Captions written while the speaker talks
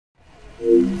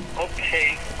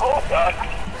Okay. Oh god.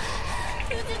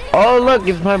 Oh look,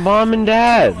 it's my mom and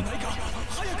dad.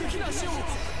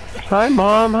 Hi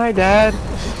mom, hi dad.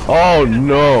 Oh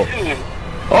no.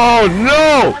 Oh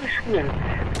no!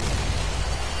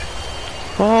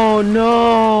 Oh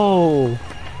no!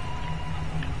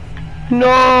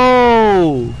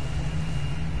 No!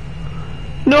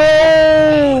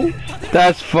 No!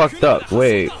 That's fucked up.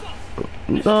 Wait.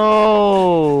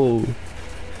 No!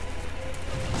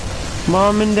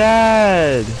 Mom and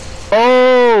dad.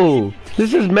 Oh!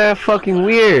 This is mad fucking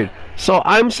weird. So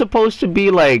I'm supposed to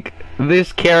be like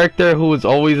this character who was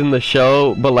always in the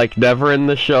show, but like never in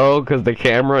the show because the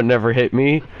camera never hit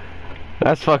me.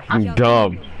 That's fucking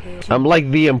dumb. I'm like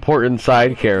the important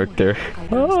side character.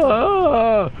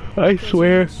 I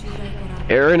swear.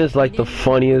 Aaron is like the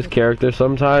funniest character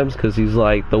sometimes because he's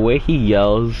like, the way he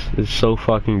yells is so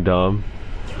fucking dumb.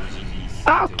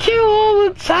 I'll kill all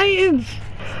the Titans!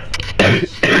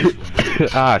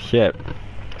 Ah, shit.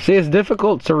 See, it's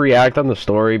difficult to react on the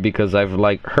story because I've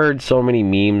like heard so many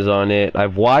memes on it.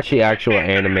 I've watched the actual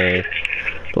anime.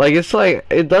 Like, it's like,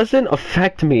 it doesn't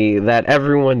affect me that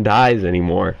everyone dies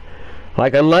anymore.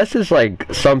 Like, unless it's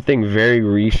like something very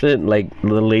recent, like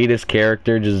the latest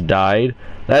character just died,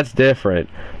 that's different.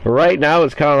 But right now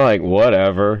it's kind of like,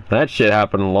 whatever. That shit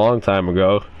happened a long time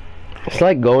ago. It's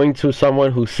like going to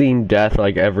someone who's seen death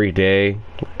like every day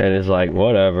and is like,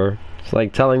 whatever. It's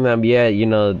like telling them, yeah, you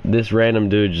know, this random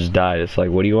dude just died. It's like,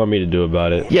 what do you want me to do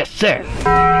about it? Yes, sir!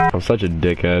 I'm such a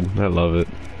dickhead. I love it.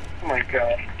 Oh my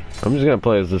god. I'm just gonna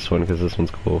play as this one because this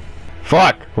one's cool.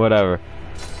 Fuck! Whatever.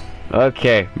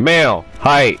 Okay, male,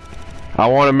 height. I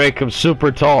want to make him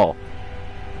super tall.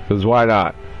 Because why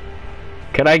not?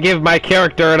 Can I give my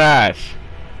character an ass?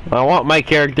 I want my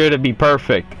character to be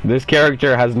perfect. This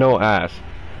character has no ass.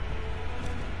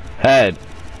 Head.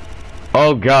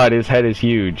 Oh god, his head is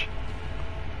huge.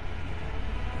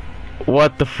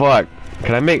 What the fuck?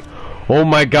 Can I make... Oh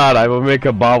my god, I will make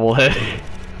a bobblehead.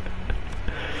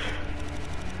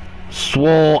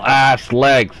 Swole ass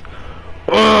legs.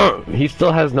 Ugh! He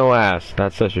still has no ass.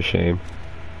 That's such a shame.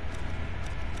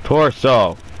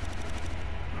 Torso.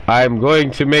 I'm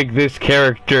going to make this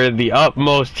character the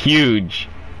utmost huge.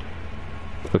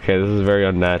 Okay, this is very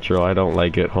unnatural. I don't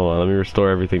like it. Hold on, let me restore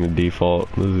everything to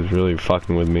default. This is really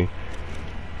fucking with me.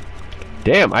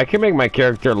 Damn, I can make my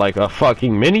character like a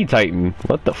fucking mini titan.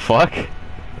 What the fuck?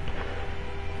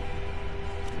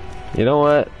 You know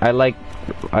what? I like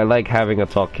having a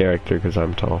tall character because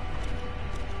I'm tall.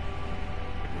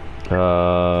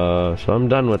 So I'm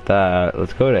done with that.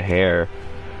 Let's go to hair.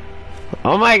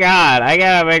 Oh my god, I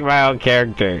gotta make my own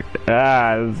character.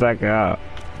 Ah, suck up.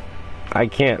 I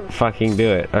can't fucking do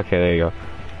it. Okay, there you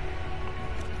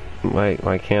go.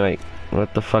 Why can't I?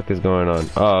 What the fuck is going on?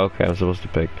 Oh, okay, I'm supposed to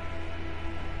pick.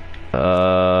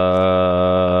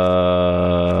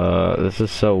 This is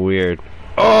so weird.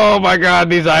 Oh my god,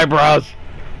 these eyebrows!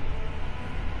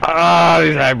 Ah,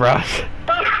 these eyebrows.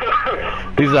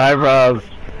 These eyebrows.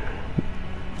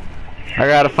 I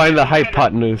gotta find the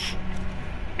hypotenuse.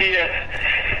 Yes.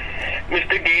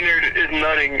 Mr. Gaynard is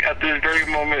nutting at this very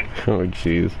moment. Oh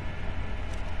jeez.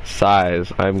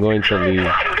 Size. I'm going to leave.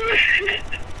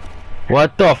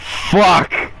 What the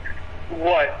fuck?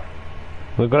 What?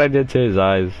 Look what I did to his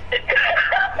eyes.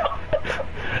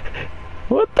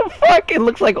 What the fuck? It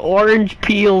looks like orange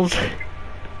peels.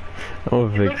 Oh,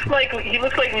 he looks like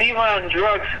Levi on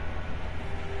drugs.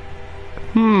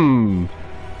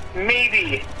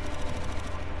 Maybe.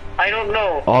 I don't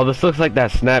know. Oh, this looks like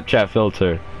that Snapchat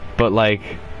filter, but like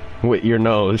with your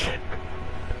nose.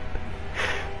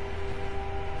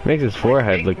 Makes his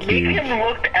forehead look huge. Make him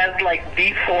look as like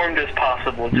deformed as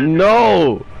possible.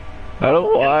 No, I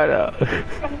don't wanna.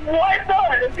 Why not?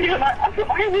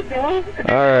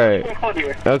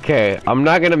 Alright. Okay, I'm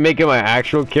not gonna make him my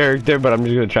actual character, but I'm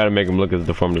just gonna try to make him look as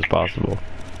deformed as possible.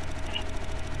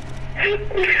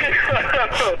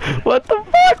 What the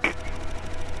fuck?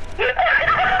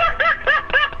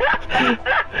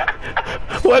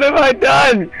 What have I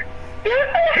done?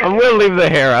 I'm gonna leave the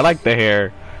hair. I like the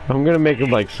hair. I'm gonna make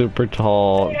him like super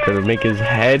tall. I'm gonna make his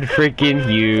head freaking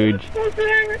huge.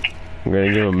 I'm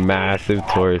gonna give him a massive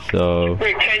torso.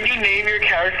 Wait, can you name your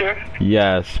character?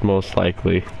 Yes, most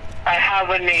likely. I have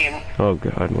a name. Oh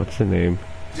god, what's the name?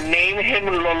 Name him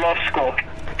Lolosko.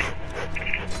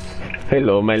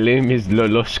 Hello, my name is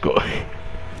Lolosko.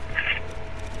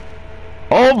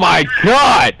 Oh my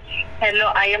god!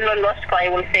 Hello, I am Lolosko. I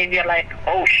will save your life.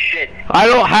 Oh shit. I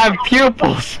don't have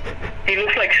pupils! He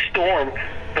looks like Storm,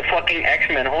 the fucking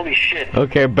X-Men. Holy shit.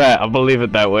 Okay, bet. I'll believe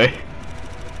it that way.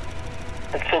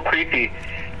 That's so creepy.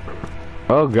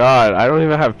 Oh god, I don't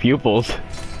even have pupils.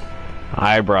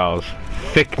 Eyebrows.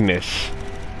 Thickness.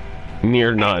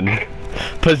 Near none.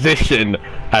 Position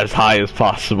as high as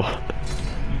possible.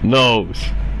 Nose.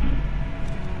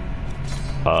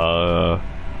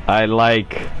 I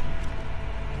like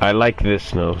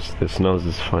this nose. This nose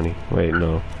is funny. Wait,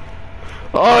 no.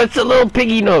 Oh, it's a little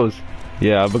piggy nose.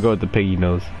 Yeah, I'm gonna go with the piggy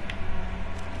nose.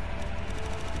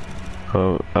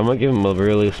 I'm gonna give him a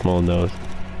really small nose.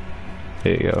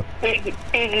 There you go.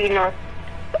 Piggy nose.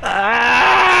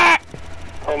 Ah!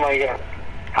 Oh my god.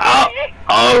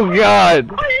 Oh god!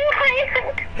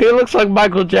 He looks like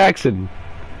Michael Jackson.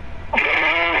 I'm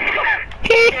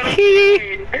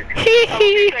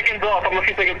a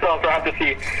few seconds off, so I have to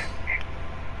see.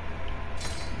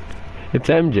 It's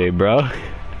MJ, bro.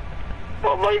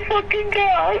 Oh my fucking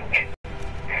god.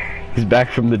 He's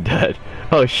back from the dead.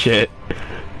 Oh shit.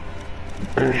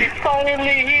 He's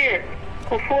finally here.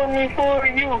 Performing for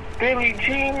you. Billie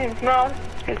Jean is not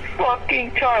his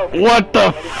fucking child. What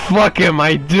the fuck am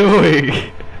I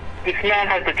doing? This man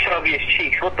has the chubbiest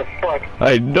cheeks. What the fuck?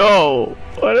 I know.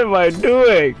 What am I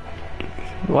doing?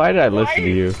 Why did I listen to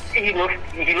you? He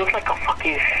looks like a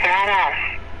fucking fat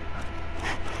ass.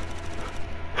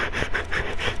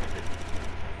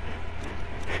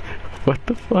 What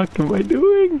the fuck am I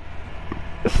doing?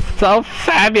 So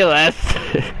fabulous.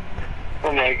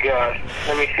 Oh my god.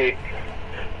 Let me see.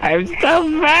 I'm so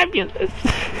fabulous.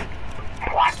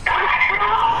 What the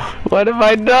hell? What have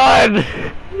I done?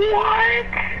 What?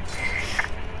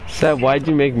 Seb, why'd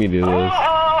you make me do this?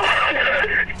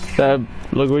 Seb,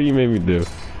 look what you made me do.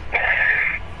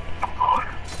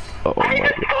 Oh I my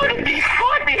just thought it'd be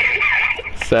funny.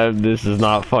 Seb, this is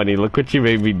not funny. Look what you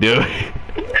made me do.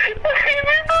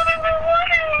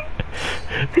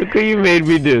 Look what you made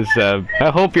me do, Seb. I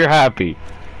hope you're happy.